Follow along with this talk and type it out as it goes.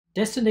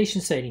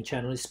Destination Sailing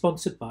Channel is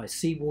sponsored by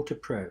Seawater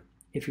Pro.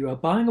 If you are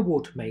buying a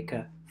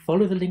watermaker,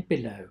 follow the link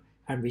below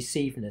and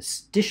receive an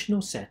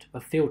additional set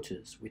of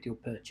filters with your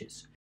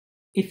purchase.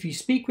 If you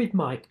speak with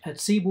Mike at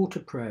Seawater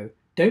Pro,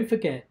 don't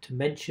forget to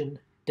mention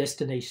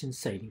Destination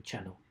Sailing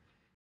Channel.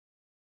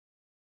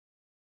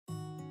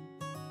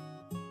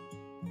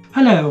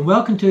 Hello and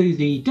welcome to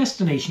the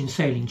Destination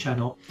Sailing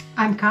Channel.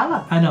 I'm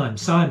Carla. And I'm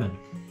Simon.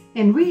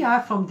 And we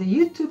are from the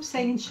YouTube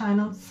sailing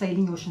channel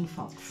Sailing Ocean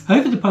Fox.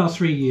 Over the past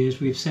 3 years,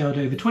 we've sailed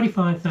over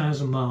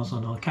 25,000 miles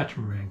on our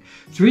catamaran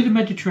through the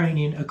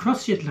Mediterranean,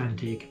 across the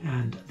Atlantic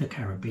and the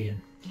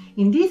Caribbean.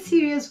 In this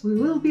series, we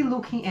will be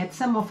looking at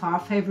some of our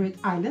favorite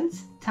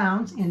islands,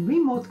 towns and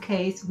remote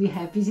cays we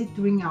have visited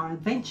during our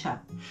adventure.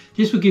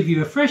 This will give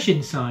you a fresh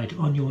insight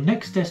on your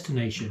next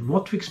destination,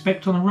 what to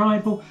expect on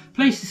arrival,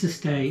 places to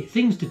stay,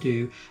 things to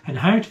do and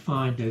how to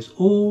find those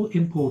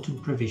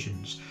all-important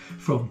provisions,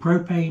 from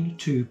propane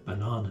to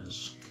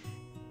bananas.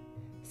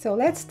 So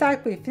let's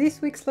start with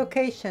this week's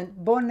location,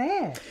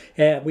 Bonaire.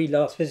 Yeah, we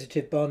last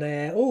visited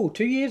Bonaire,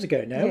 2 years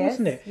ago now, Yes,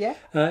 wasn't it? yeah.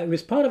 It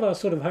was part of our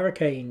sort of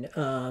hurricane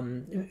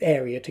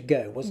area to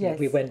go, wasn't Yes. it?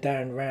 We went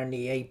down around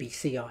the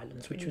ABC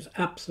Islands, which was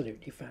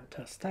absolutely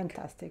fantastic.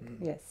 Fantastic,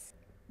 yes.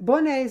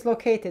 Bonaire is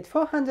located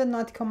 400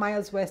 nautical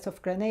miles west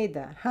of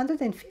Grenada,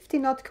 150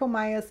 nautical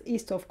miles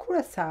east of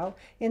Curacao,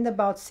 and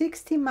about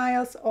 60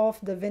 miles off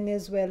the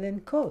Venezuelan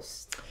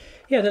coast.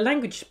 Yeah, the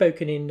language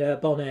spoken in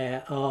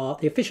Bonaire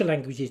the official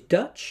language is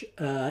Dutch.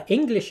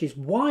 English is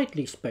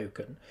widely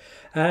spoken,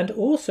 and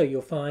also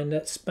you'll find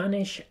that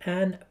Spanish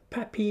and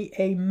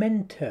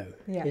Papiamento.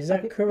 Yeah, Is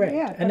that correct?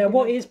 yeah, And now,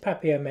 what is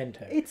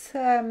Papiamento? It's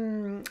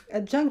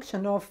a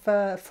junction of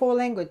 4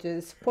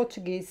 languages: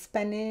 Portuguese,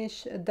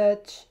 Spanish,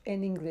 Dutch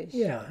and English.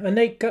 Yeah, and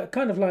they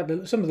kind of like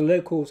some of the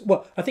locals.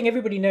 Well, I think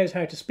everybody knows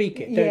how to speak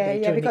it, don't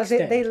they? Yeah, because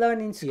they learn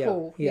in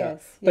school. Yeah.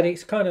 Yes, But yeah.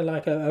 it's kind of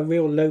like a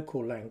real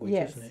local language,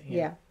 Yes, isn't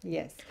it?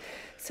 yes.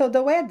 So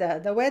the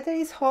weather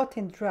is hot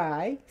and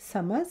dry.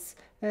 Summers,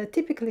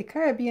 typically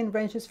Caribbean,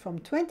 ranges from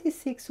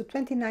 26 to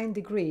 29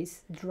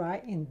 degrees,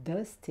 dry and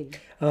dusty.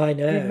 I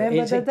know.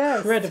 Remember It's the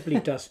dust. incredibly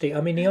dusty.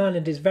 I mean, the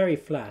island is very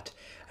flat,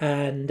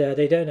 and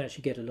they don't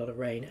actually get a lot of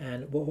rain.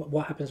 And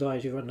what happens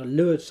is you're on the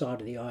leeward side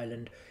of the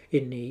island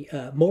in the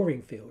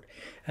mooring field,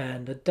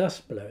 and the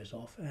dust blows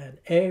off, and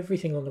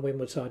everything on the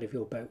windward side of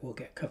your boat will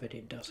get covered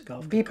in dust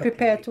after Be a couple of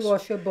prepared to weeks.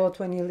 wash your boat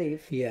when you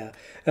leave. Yeah,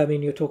 I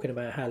mean, you're talking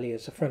about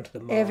halyards, the front of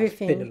the mast,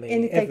 Everything, binomy,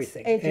 and it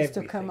everything, takes ages to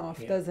everything, come off,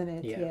 yeah. doesn't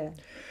it? Yeah.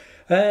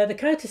 The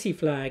courtesy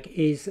flag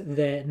is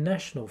their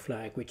national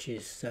flag, which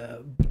is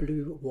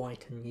blue,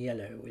 white and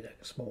yellow with a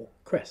small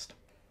crest.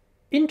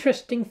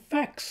 Interesting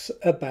facts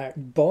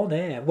about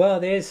Bonaire. Well,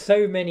 there's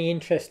so many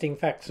interesting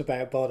facts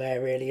about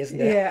Bonaire, really, isn't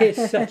there? Yeah.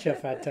 It's such a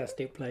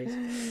fantastic place.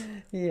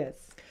 Yes.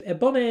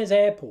 Bonaire's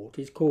airport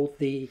is called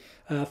the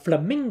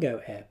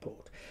Flamingo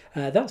Airport.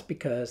 That's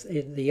because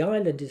the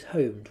island is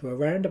home to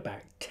around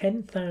about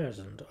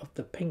 10,000 of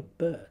the pink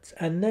birds,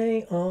 and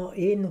they are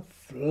in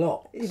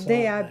flocks.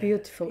 They aren't are they?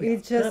 beautiful. Yeah,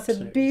 It's just a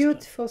absolutely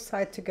beautiful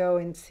sight to go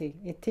and see.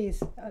 It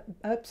is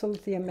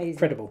absolutely amazing.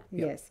 Incredible,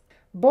 yeah. Yes.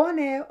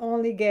 Bonaire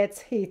only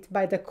gets hit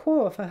by the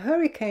core of a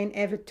hurricane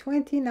every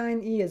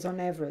 29 years on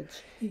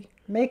average,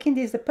 making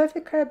this the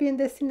perfect Caribbean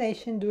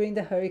destination during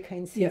the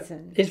hurricane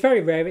season. It's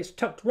very rare. It's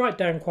tucked right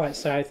down quite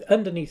south,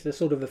 underneath the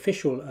sort of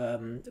official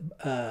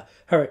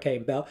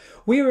hurricane belt.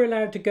 We were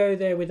allowed to go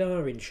there with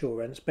our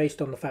insurance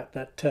based on the fact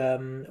that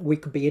we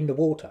could be in the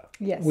water,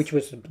 Yes. which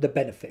was the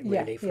benefit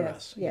really for yes,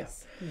 us.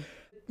 Yes. Yeah.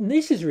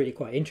 This is really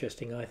quite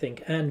interesting, I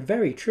think, and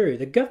very true.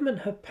 The government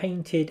have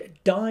painted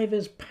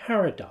Diver's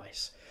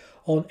Paradise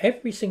on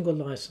every single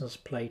license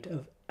plate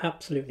of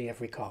absolutely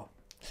every car.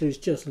 So it's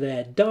just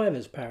there,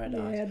 Diver's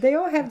Paradise. Yeah, they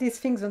all have these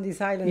things on these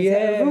islands.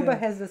 Yeah. Aruba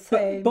has the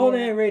same. But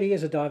Bonaire really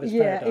is a Diver's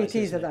Paradise. Yeah, it is a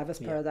isn't diver's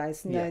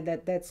paradise. No, Yeah.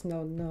 that's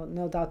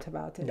no doubt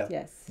about it. No,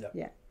 Yes. no.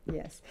 Yeah.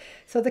 Yes.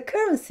 So the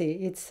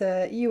currency, it's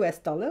US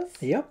dollars.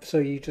 Yep, so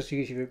you just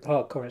use your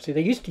hard currency.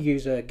 They used to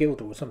use a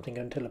guilder or something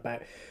until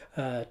about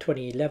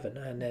 2011,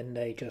 and then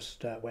they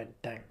just went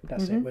down.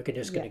 That's it. We're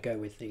just going to go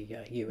with the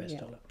US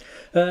dollar.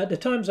 The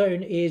time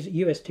zone is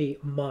UST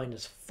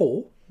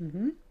 -4.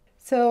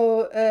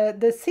 So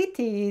the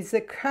city is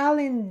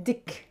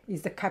Kralendijk,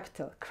 is the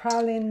capital.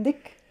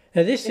 Kralendijk.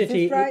 Now this Is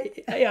city, this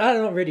right?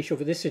 I'm not really sure,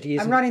 but this city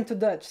I'm not into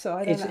Dutch, so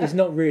I don't know. it's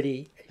not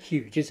really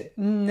huge, is it?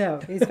 No,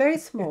 it's very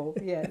small.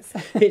 Yes.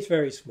 It's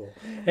very small.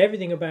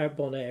 Everything about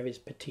Bonaire is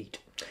petite.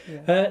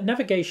 Yeah.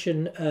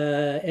 Navigation,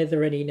 are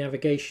there any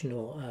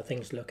navigational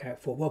things to look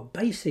out for? Well,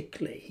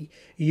 basically,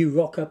 you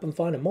rock up and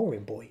find a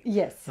mooring buoy.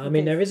 Yes. I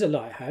mean, there is a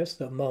lighthouse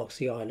that marks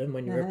the island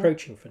when you're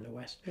approaching from the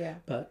west. Yeah.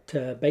 But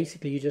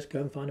basically, you just go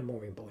and find a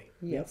mooring buoy.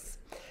 Yes.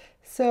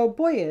 So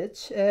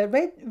buoyage,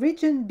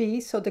 region B,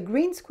 so the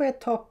green square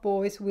top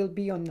buoys will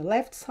be on the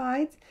left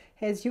side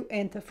as you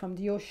enter from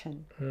the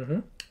ocean.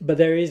 But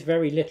there is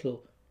very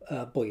little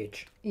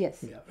buoyage.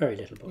 Yes. Yeah, very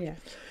little buoyage.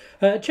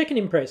 Yeah. Checking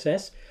in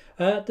process.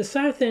 The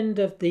south end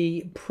of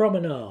the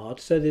promenade,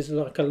 so there's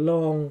like a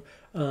long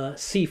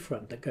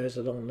seafront that goes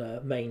along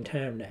the main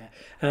town there,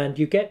 and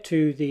you get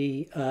to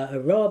the a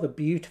rather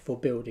beautiful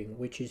building,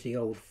 which is the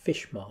old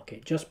fish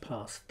market, just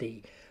past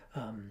the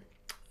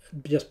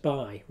just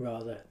by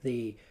rather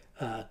the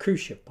cruise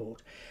ship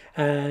port,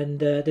 and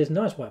there's a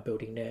nice white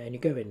building there, and you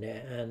go in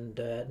there, and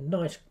a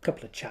nice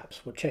couple of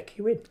chaps will check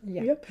you in.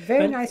 Yeah, yep.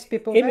 Very and nice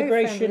people.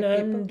 Immigration very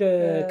and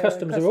people.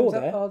 customs are all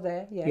there. All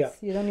there. Yes,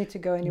 yeah. You don't need to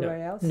go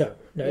anywhere else. No.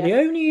 Yeah. The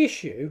only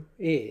issue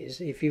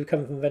is if you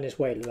come from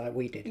Venezuela, like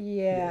we did.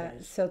 Yeah.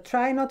 So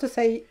try not to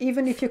say,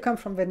 even if you come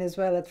from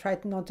Venezuela, try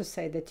not to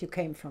say that you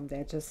came from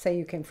there. Just say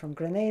you came from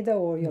Grenada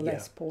or your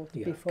last port.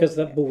 Yeah, before. because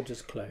that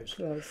border's closed.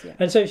 Yeah.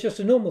 And so it's just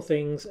the normal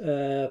things.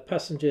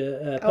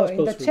 Passenger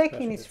passports. The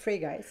check-in is free,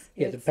 guys.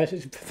 Yeah, the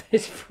passport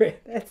is free.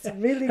 That's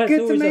really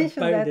good to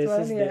mention bonus, that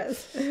one.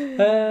 Yes.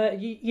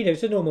 You know,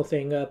 it's a normal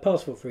thing.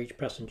 Passport for each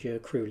passenger,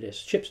 crew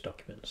list, ship's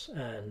documents,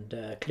 and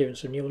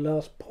clearance on your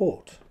last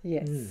port.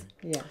 Yes.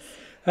 Yes.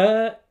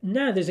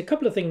 Now, there's a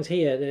couple of things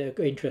here that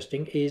are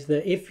interesting. Is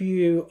that if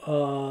you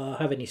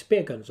have any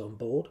spear guns on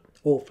board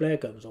or flare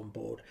guns on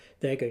board,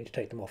 they're going to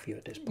take them off you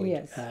at this point.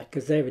 Yes.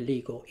 Because they're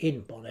illegal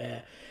in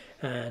Bonaire,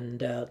 and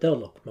they'll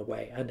lock them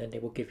away, and then they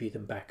will give you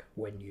them back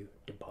when you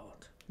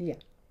depart. Yeah.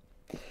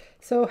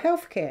 So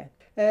healthcare.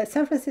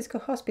 San Francisco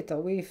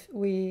Hospital,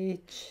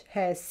 which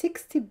has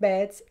 60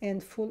 beds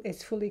and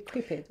is fully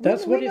equipped.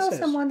 That's what it says. We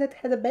know someone that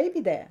had a baby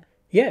there.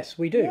 Yes,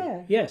 we do.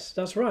 Yeah. Yes,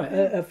 that's right.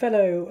 A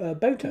fellow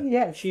boater.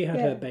 Yes. She had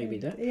her baby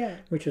there. Yeah.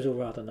 Which was all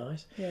rather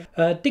nice. Yeah.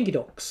 Dinghy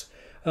docks.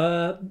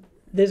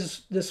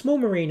 There's the small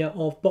marina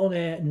of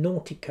Bonaire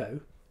Nautico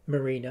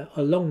Marina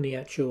along the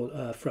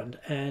actual front,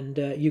 and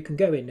you can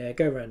go in there,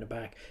 go around the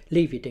back,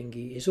 leave your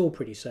dinghy. It's all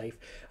pretty safe.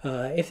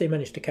 If they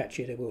manage to catch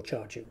you, they will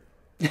charge you.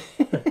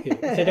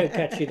 If they don't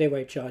catch you, they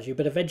won't charge you,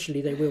 but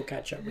eventually they will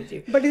catch up with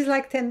you. But it's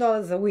like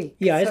 $10 a week.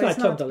 Yeah, it's so like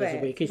 $10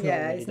 a week. It's not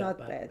really it's not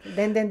bad.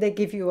 Then they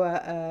give you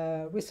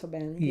a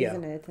wristband,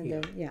 isn't it?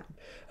 And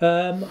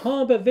then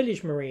Harbour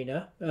Village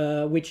Marina,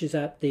 which is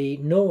at the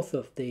north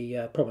of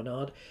the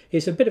promenade,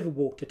 is a bit of a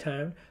walk to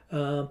town,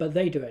 but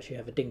they do actually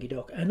have a dinghy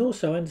dock, and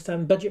also I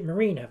understand Budget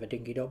Marine have a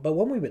dinghy dock. But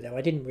when we were there,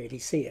 I didn't really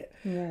see it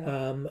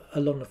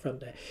along the front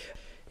there.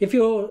 If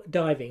you're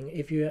diving,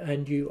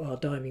 you are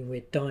diving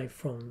with Dive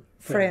from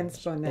Friends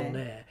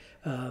Bonaire,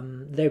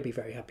 they'll be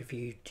very happy for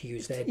you to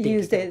use their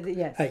dinghy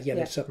dock at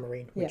Yellow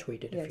Submarine, which we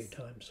did a few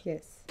times.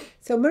 Yes.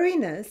 So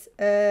marinas,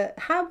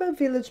 Harbour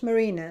Village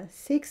Marina,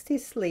 60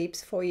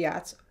 slips for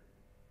yachts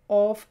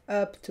of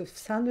up to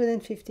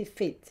 150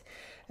 feet.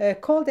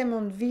 Call them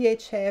on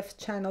VHF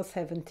channel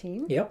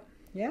 17. Yep.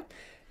 Yeah.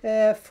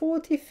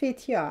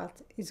 40-feet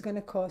yacht is going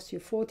to cost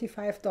you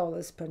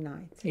 $45 per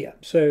night. Yeah,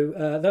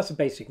 so that's a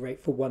basic rate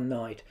for one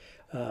night,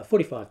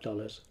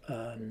 $45,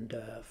 and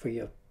for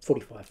your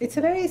 45. It's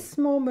a very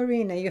small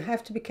marina. You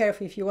have to be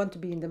careful if you want to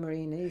be in the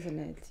marina, isn't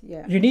it?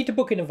 Yeah. You need to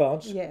book in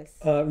advance. Yes.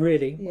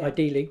 Really,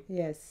 ideally.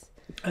 Yes.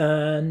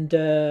 And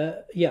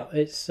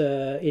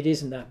it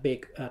isn't that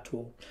big at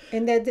all.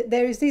 And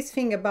there is this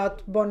thing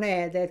about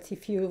Bonaire that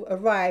if you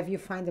arrive, you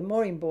find a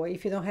mooring buoy.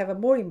 If you don't have a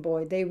mooring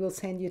buoy, they will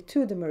send you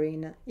to the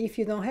marina. If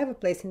you don't have a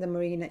place in the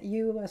marina,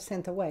 you are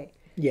sent away.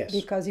 Yes.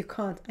 Because you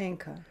can't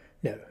anchor.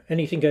 No,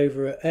 anything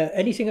over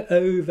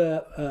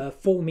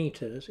 4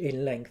 meters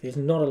in length is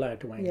not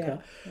allowed to anchor.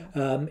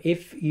 Yeah.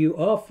 If you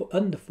are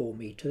under 4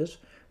 meters,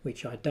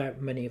 which I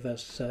doubt many of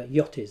us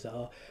yachties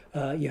are,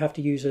 you have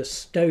to use a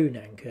stone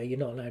anchor. You're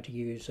not allowed to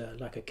use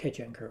like a kedge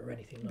anchor or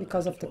anything like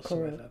because that. Of the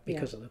coral.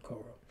 Because of the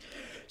coral.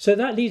 So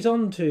that leads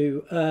on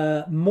to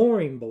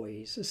mooring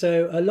buoys.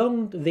 So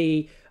along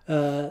the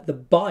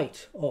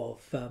bight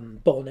of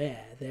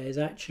Bonaire, there's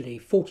actually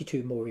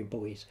 42 mooring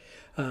buoys,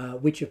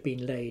 which have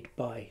been laid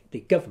by the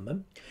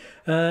government.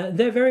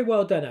 They're very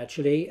well done,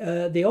 actually.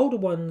 The older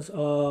ones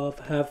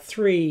have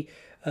 3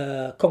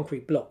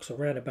 concrete blocks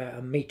around about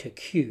a metre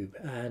cube,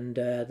 and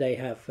they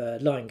have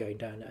line going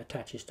down that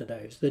attaches to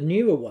those. The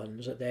newer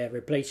ones that they're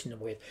replacing them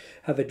with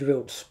have a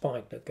drilled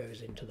spike that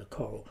goes into the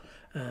coral,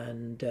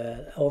 and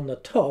on the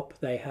top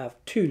they have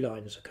 2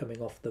 lines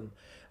coming off them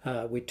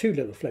with 2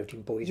 little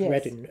floating buoys,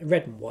 red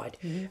and white,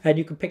 and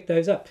you can pick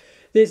those up.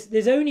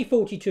 There's only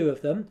 42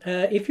 of them.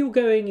 If you're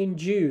going in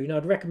June,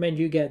 I'd recommend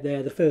you get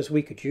there the first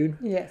week of June.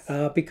 Yes.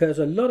 Because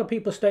a lot of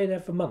people stay there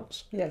for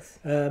months. Yes.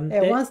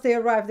 Once they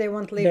arrive, they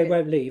won't leave. They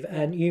won't leave,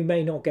 and you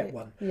may not get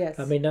one. Yes.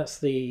 I mean, that's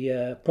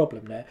the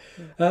problem there.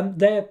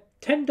 They're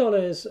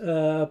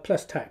 $10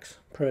 plus tax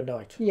per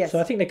night. Yes. So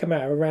I think they come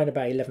out around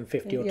about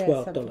 $11.50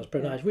 or $12 per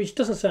night, which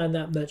doesn't sound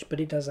that much,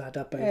 but it does add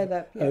up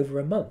over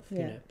a month. You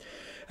know.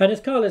 And as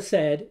Carla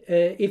said,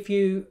 if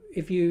you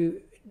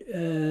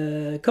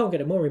can't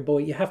get a mooring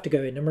buoy, you have to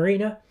go in the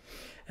marina,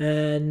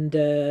 and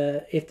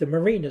if the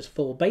marina's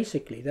full,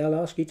 basically they'll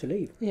ask you to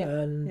leave,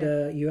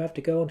 and you have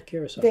to go on to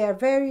Curacao. They are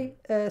very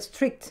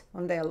strict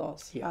on their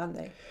laws, aren't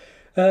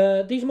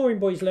they? These mooring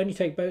buoys will only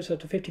take boats up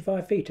to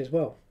 55 feet as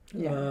well.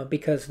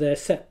 because they're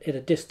set at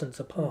a distance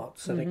apart,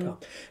 so they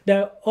can't.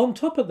 Now, on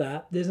top of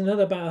that, there's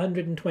another about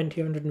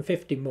 120,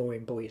 150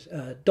 mooring buoys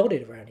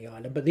dotted around the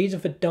island, but these are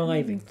for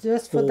diving,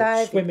 just for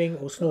diving, swimming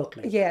or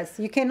snorkeling. Yes,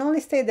 you can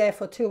only stay there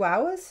for 2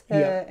 hours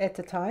at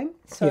a time.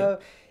 So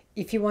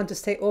if you want to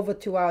stay over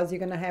 2 hours, you're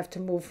going to have to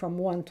move from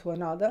one to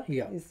another.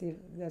 Yeah.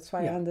 That's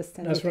why I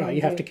understand. That's right.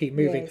 You have to keep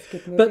moving. Yes,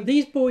 keep moving. But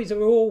these buoys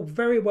are all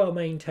very well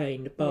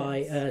maintained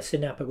by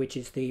SINAPA, which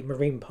is the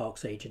Marine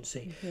Parks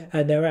Agency. Yeah.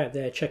 And they're out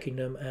there checking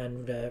them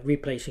and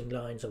replacing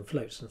lines and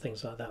floats and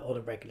things like that on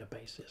a regular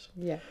basis.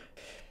 Yeah.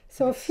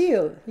 So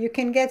fuel, you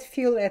can get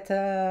fuel at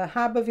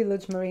Harbour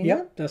Village Marina.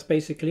 Yep, that's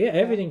basically it.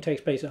 Everything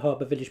takes place at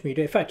Harbour Village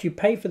Marina. In fact, you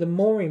pay for the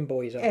mooring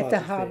buoys at the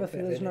Harbour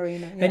Village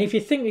Marina. Yeah. And if you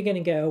think you're going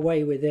to get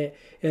away with it,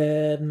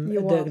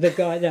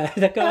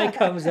 the guy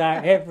comes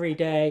out every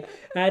day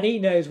and he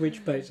knows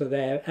which boats are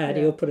there, and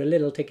he'll put a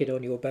little ticket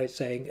on your boat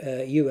saying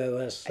you owe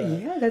us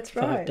that's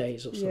 5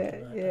 days or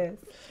something like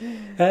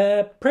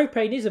that.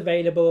 Propane is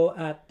available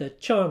at the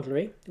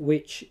Chandlery,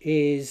 which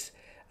is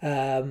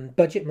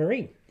budget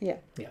marine. Yeah.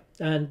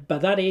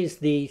 But that is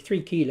the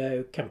 3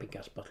 kilo camping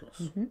gas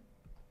bottles.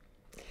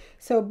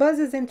 So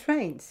buses and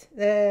trains.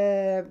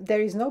 There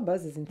is no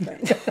buses and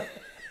trains.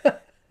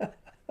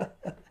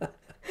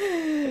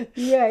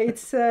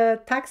 It's a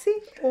taxi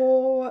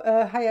or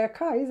hire a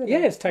car, isn't it?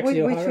 Yes, taxi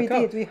or hire a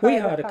car. We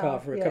hired a car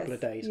for a yes, couple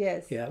of days.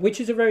 Yes. Yeah,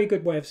 which is a very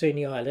good way of seeing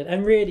the island.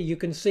 And really, you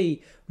can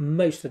see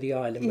most of the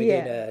island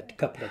within a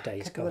couple of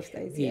days.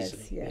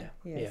 Easily.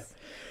 Yes.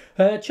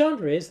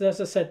 Chandler is, as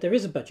I said, there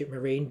is a budget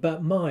marine,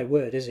 but my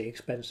word, is it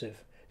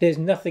expensive. There's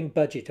nothing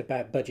budget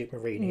about budget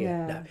marine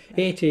here. No.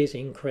 It is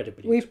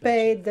incredibly expensive. We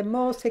paid the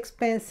most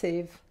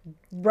expensive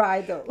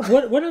bridle.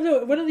 One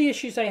of the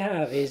issues they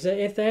have is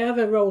that if they have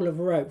a roll of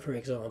rope, for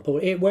example,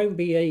 it won't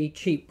be a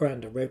cheap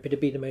brand of rope, it'll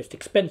be the most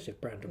expensive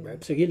brand of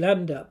rope. So you'll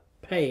end up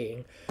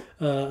paying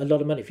a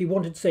lot of money. If you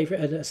wanted to say for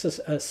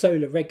a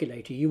solar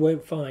regulator, you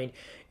won't find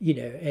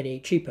any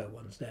cheaper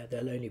ones there.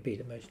 They'll only be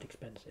the most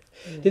expensive.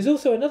 There's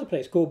also another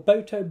place called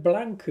Boto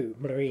Blanco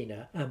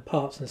Marina and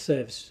Parts and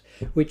Services,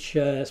 which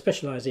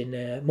specialise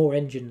in more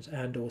engines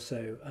and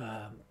also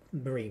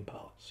marine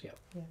parts.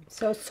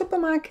 So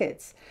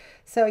supermarkets.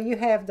 So you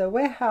have the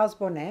Warehouse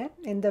Bonaire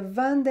and the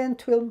Van den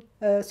Twil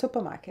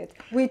supermarket,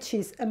 which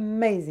is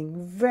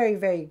amazing, very,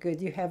 very good.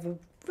 You have a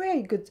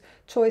very good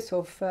choice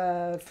of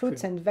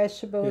fruits and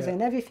vegetables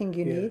and everything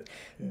you need,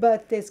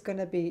 but it's going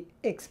to be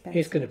expensive.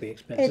 It's going to be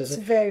expensive. It's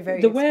very, very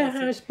expensive. The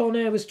Warehouse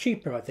Bonaire was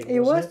cheaper, I think. It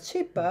was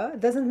cheaper.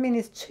 Doesn't mean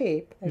it's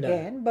cheap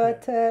again,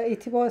 but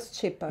it was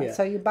cheaper.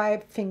 So you buy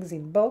things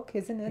in bulk,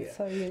 isn't it? Yeah.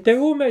 So they're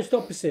almost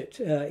opposite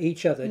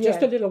each other,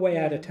 just a little way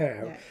out of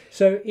town.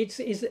 So it's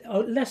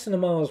less than a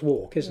mile's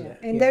walk, isn't it?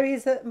 And there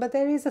is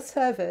a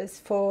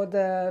service for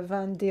the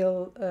Van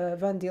Deel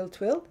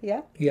Twil.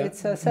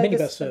 It's a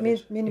service,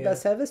 minibus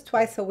service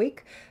twice a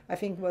week. I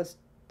think it was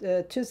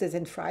Tuesdays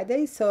and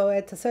Fridays. So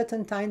at a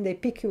certain time they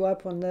pick you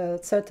up on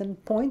a certain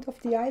point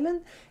of the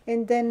island,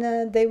 and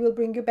then they will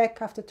bring you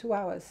back after 2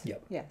 hours.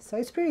 So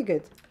it's pretty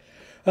good.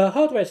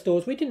 Hardware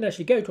stores. We didn't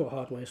actually go to a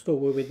hardware store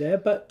when we were there,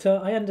 but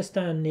I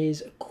understand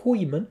is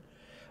Koiman,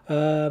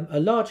 a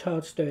large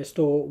hardware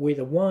store with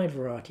a wide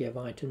variety of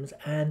items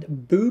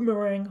and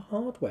Boomerang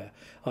hardware.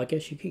 I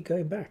guess you keep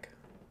going back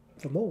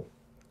for more.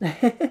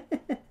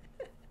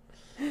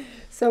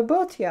 So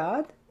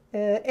Boatyard,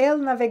 El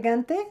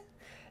Navegante,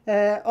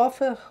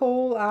 offer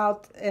haul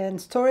out and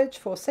storage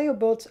for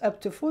sailboats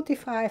up to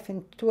 45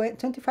 and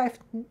 25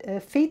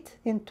 feet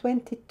and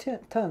 20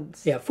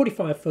 tons.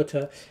 45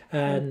 footer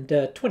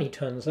and 20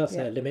 tons, that's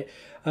their limit.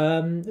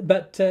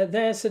 But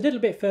there's a little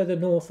bit further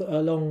north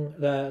along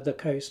the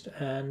coast,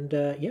 and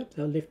they'll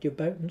lift your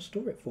boat and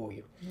store it for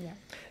you.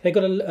 They've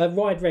got a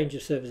wide range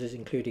of services,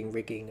 including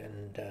rigging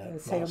and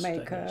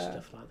sailmaker and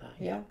stuff like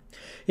that.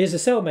 Here's a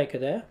sailmaker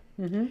there.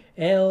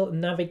 El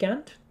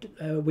Navigant,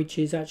 which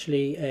is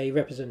actually a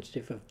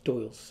representative of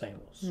Doyle's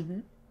Sails.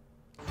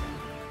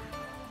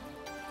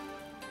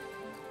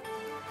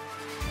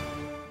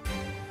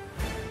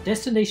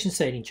 Destination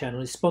Sailing Channel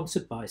is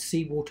sponsored by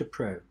Seawater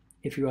Pro.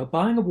 If you are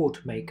buying a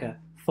watermaker,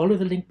 follow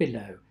the link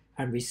below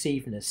and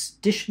receive an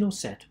additional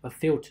set of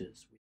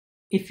filters.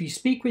 If you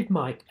speak with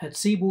Mike at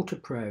Seawater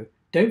Pro,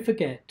 don't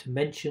forget to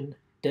mention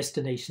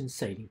Destination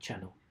Sailing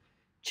Channel.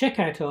 Check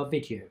out our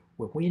video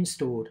when we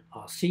installed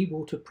our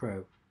Seawater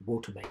Pro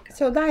watermaker.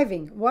 So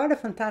diving, what a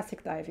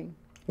fantastic diving.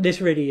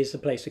 This really is the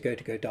place to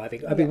go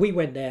diving. I mean, we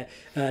went there,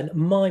 and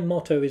my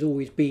motto has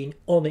always been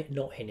on it,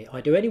 not in it. I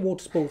do any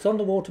water sports on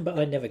the water, but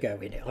I never go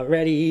in it. I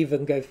rarely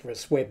even go for a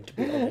swim, to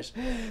be honest.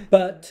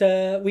 But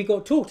we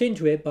got talked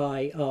into it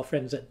by our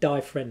friends at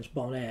Dive Friends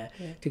Bonaire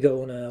to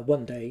go on a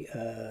one-day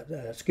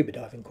scuba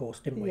diving course,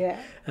 didn't we?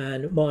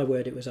 And my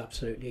word, it was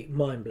absolutely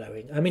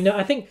mind-blowing. I mean,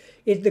 I think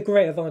the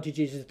great advantage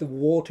is the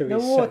water is so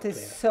clear. The water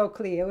is so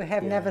clear. We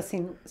have never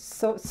seen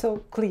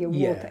so clear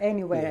water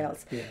anywhere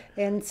else.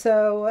 And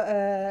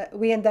so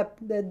we end up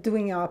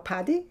doing our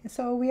paddy,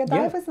 so we are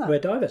divers now. We're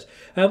divers.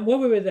 While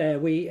we were there,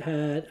 we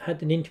had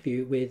an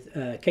interview with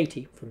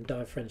Katie from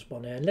Dive Friends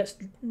Bonaire, and let's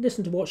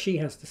listen to what she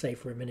has to say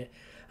for a minute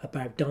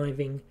about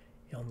diving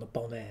on the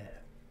Bonaire.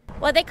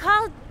 Well, they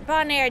call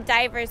Bonaire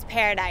Diver's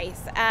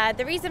Paradise.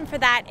 The reason for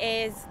that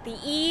is the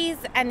ease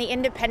and the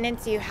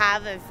independence you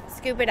have of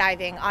scuba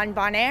diving on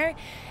Bonaire.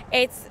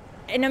 It's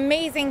an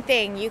amazing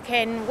thing. You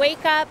can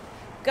wake up,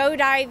 go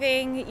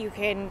diving, you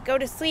can go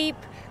to sleep,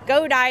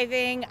 go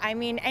diving. I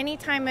mean, any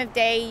time of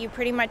day you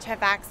pretty much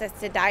have access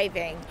to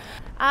diving.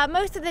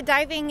 Most of the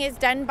diving is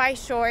done by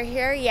shore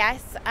here,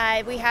 yes.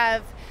 We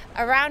have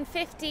around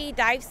 50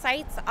 dive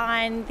sites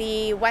on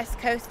the west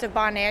coast of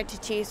Bonaire to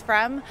choose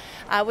from,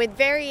 with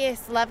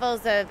various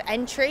levels of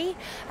entry.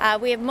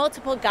 We have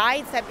multiple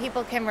guides that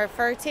people can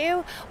refer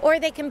to, or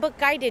they can book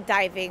guided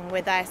diving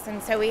with us.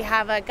 And so we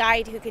have a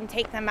guide who can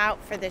take them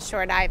out for the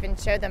shore dive and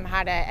show them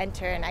how to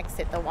enter and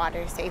exit the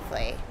water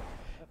safely.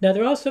 Now,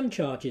 there are some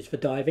charges for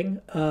diving,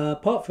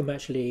 apart from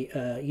actually,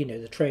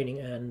 the training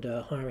and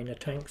hiring the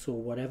tanks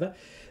or whatever.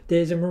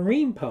 There's a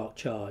marine park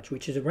charge,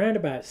 which is around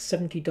about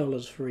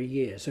 $70 for a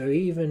year. So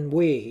even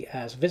we,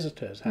 as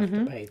visitors, have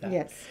to pay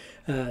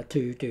that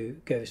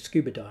to go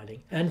scuba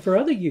diving. And for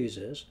other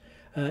users,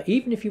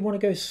 even if you want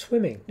to go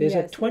swimming, there's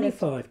a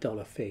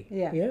 $25 fee.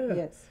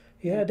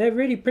 Yeah, they're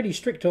really pretty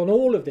strict on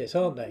all of this,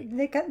 aren't they?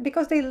 They can,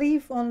 because they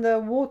live on the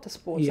water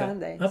sports, aren't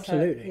they?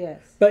 Absolutely. So,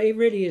 yes. But it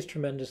really is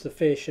tremendous. The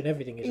fish and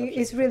everything is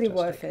absolutely It's really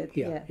fantastic.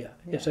 worth it.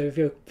 Yeah. So if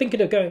you're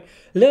thinking of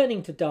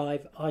learning to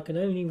dive, I can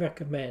only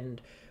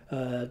recommend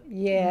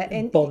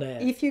and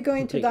Bonaire. If you're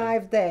going to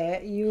dive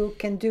there, you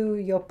can do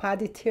your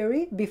PADI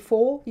theory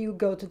before you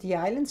go to the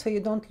island, so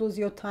you don't lose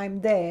your time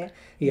there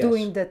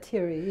doing the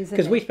theory, isn't it?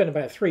 Because we spent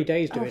about 3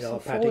 days doing our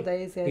PADI. 4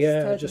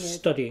 days, just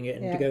studying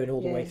it and going all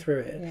the way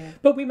through it. Yeah.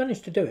 But we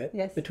managed to do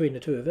it between the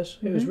two of us.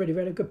 It was really,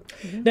 really good.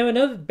 Now,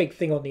 another big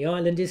thing on the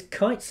island is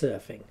kite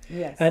surfing.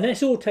 Yes. And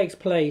this all takes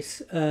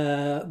place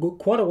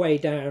quite a way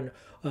down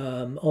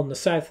on the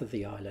south of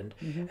the island.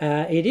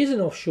 It is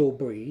an offshore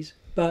breeze,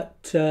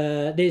 but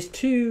there's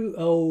 2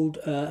 old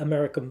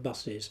American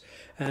buses,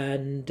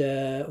 and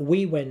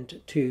we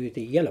went to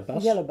the yellow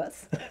bus. Yellow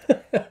bus.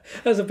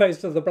 As opposed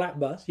to the black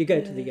bus, you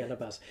go to the yellow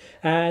bus.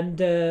 And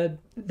the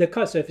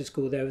kite surfing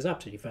school there was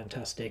absolutely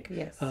fantastic.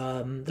 Yes.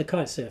 The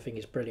kite surfing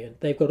is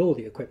brilliant. They've got all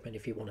the equipment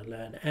if you want to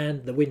learn,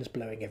 and the wind's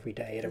blowing every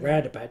day at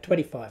around about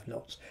 25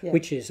 knots,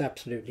 which is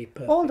absolutely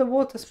perfect. All the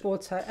water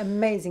sports are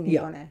amazing in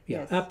Bonaire.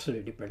 Yeah,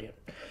 absolutely brilliant.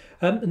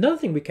 Another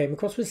thing we came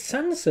across was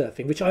sand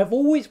surfing, which I've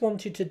always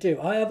wanted to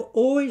do. I have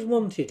always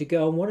wanted to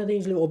go on one of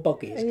these little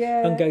buggies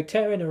and go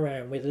tearing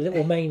around with a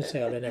little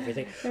mainsail and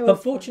everything.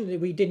 Unfortunately,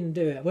 we didn't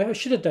do it. Well, I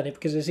should have done it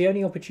because it's the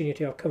only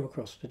opportunity I've come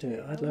across to do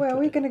it. I'd love well, to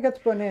we're going to go to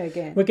Bonaire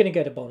again. We're going to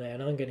go to Bonaire,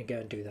 and I'm going to go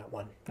and do that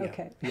one.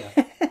 Okay.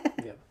 Yeah.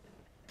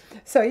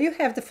 So you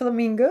have the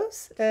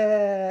flamingos,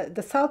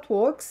 the salt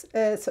walks.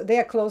 So they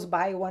are close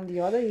by one the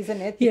other, isn't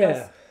it?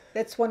 Because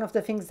that's one of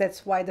the things.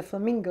 That's why the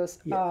flamingos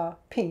are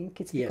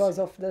pink. It's because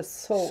of the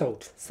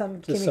salt.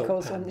 Some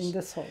chemicals in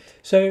the salt.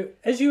 So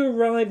as you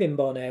arrive in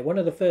Bonaire, one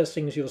of the first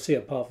things you'll see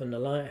apart from the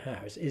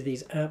lighthouse is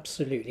these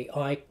absolutely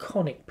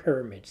iconic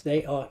pyramids.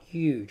 They are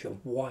huge,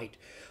 of white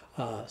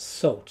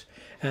salt,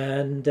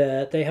 and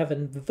they have a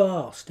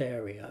vast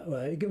area.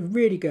 It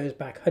really goes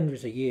back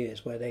hundreds of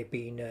years where they've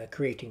been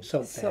creating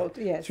salt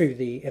there through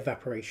the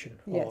evaporation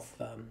of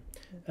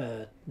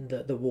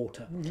the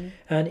water,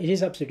 and it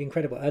is absolutely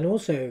incredible. And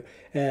also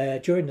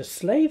during the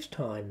slaves'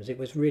 times, it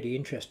was really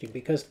interesting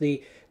because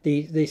the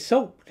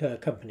salt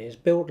companies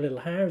built little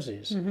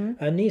houses,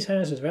 and these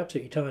houses are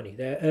absolutely tiny.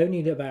 They're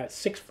only about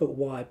 6 foot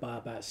wide by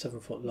about 7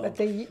 foot long. But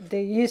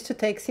they used to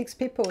take 6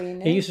 people in.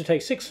 They used to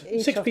take six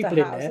people in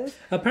there.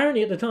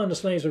 Apparently, at the time, the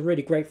slaves were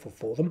really grateful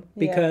for them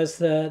because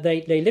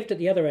they lived at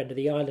the other end of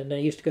the island.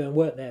 They used to go and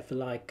work there for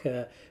like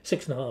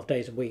 6.5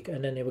 days a week,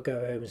 and then they would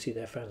go home and see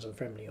their friends and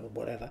family or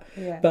whatever.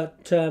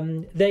 But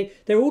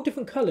they're all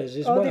different colours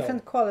as well. All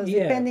different colours,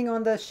 depending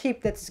on the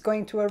ship that's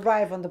going to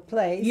arrive on the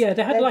place. Yeah,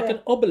 they had like an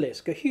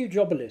obelisk, a huge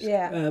obelisk,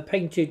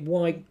 painted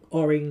white,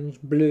 orange,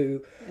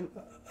 blue,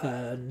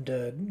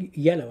 and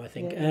yellow, I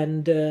think.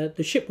 And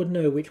the ship would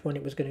know which one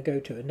it was going to go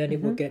to, and then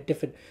it would get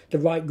the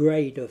right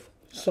grade of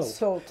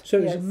salt. So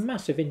it was a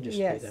massive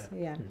industry there.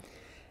 Yeah.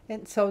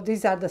 And so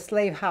these are the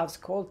slave houses,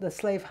 called the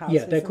slave houses.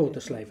 Yeah, they're called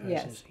the slave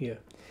houses. Yeah.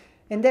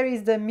 And there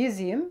is the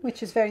museum,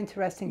 which is very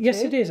interesting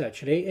Yes, too. it is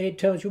actually. It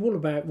tells you all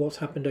about what's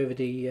happened over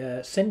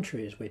the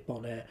centuries with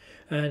Bonaire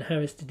and how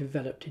it's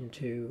developed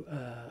into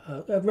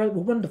a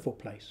wonderful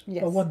place.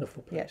 Yes. A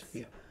wonderful place. Yes.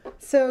 Yeah.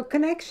 So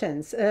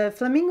connections,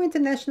 Flamingo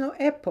International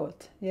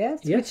Airport,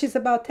 which is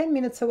about 10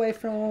 minutes away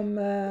from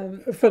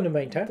the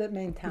main town. The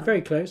main town.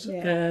 Very close,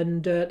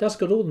 and that's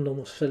got all the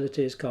normal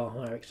facilities, car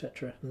hire,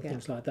 etc., and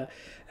things like that.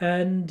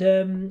 And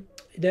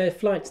there are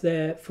flights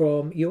there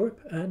from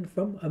Europe and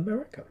from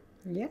America.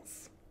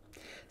 Yes.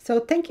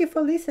 So thank you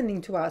for listening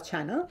to our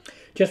channel.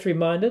 Just a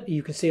reminder that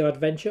you can see our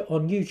adventure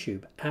on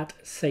YouTube at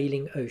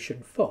Sailing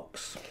Ocean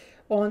Fox.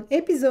 On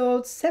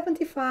episodes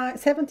 70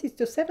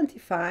 to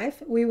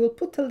 75, we will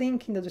put a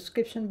link in the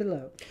description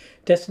below.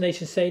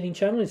 Destination Sailing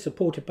channel is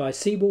supported by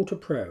Seawater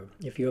Pro.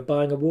 If you are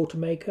buying a water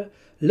maker,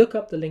 look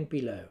up the link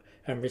below.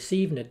 and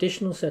receive an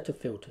additional set of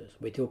filters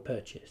with your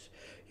purchase.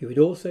 You would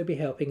also be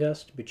helping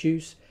us to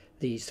produce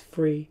these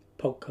free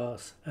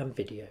podcasts and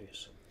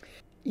videos.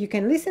 You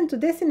can listen to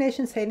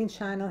Destination Sailing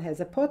Channel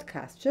as a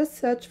podcast. Just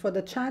search for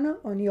the channel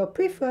on your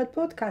preferred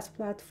podcast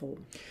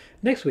platform.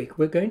 Next week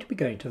we're going to be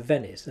going to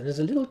Venice, and as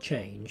a little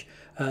change,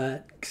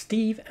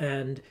 Steve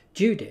and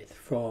Judith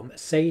from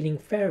Sailing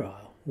Fair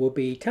Isle will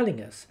be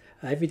telling us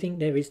everything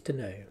there is to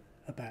know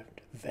about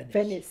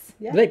Venice.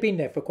 Yeah. They've been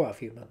there for quite a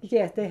few months.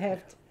 Yes, they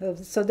have.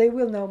 So they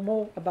will know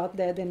more about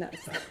that than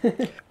us.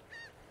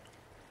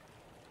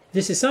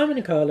 This is Simon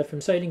and Carla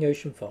from Sailing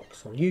Ocean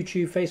Fox on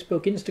YouTube,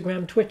 Facebook,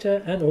 Instagram,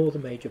 Twitter and all the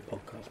major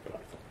podcast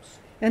platforms.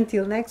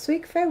 Until next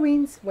week, fair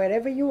winds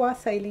wherever you are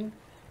sailing.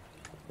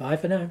 Bye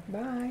for now.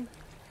 Bye.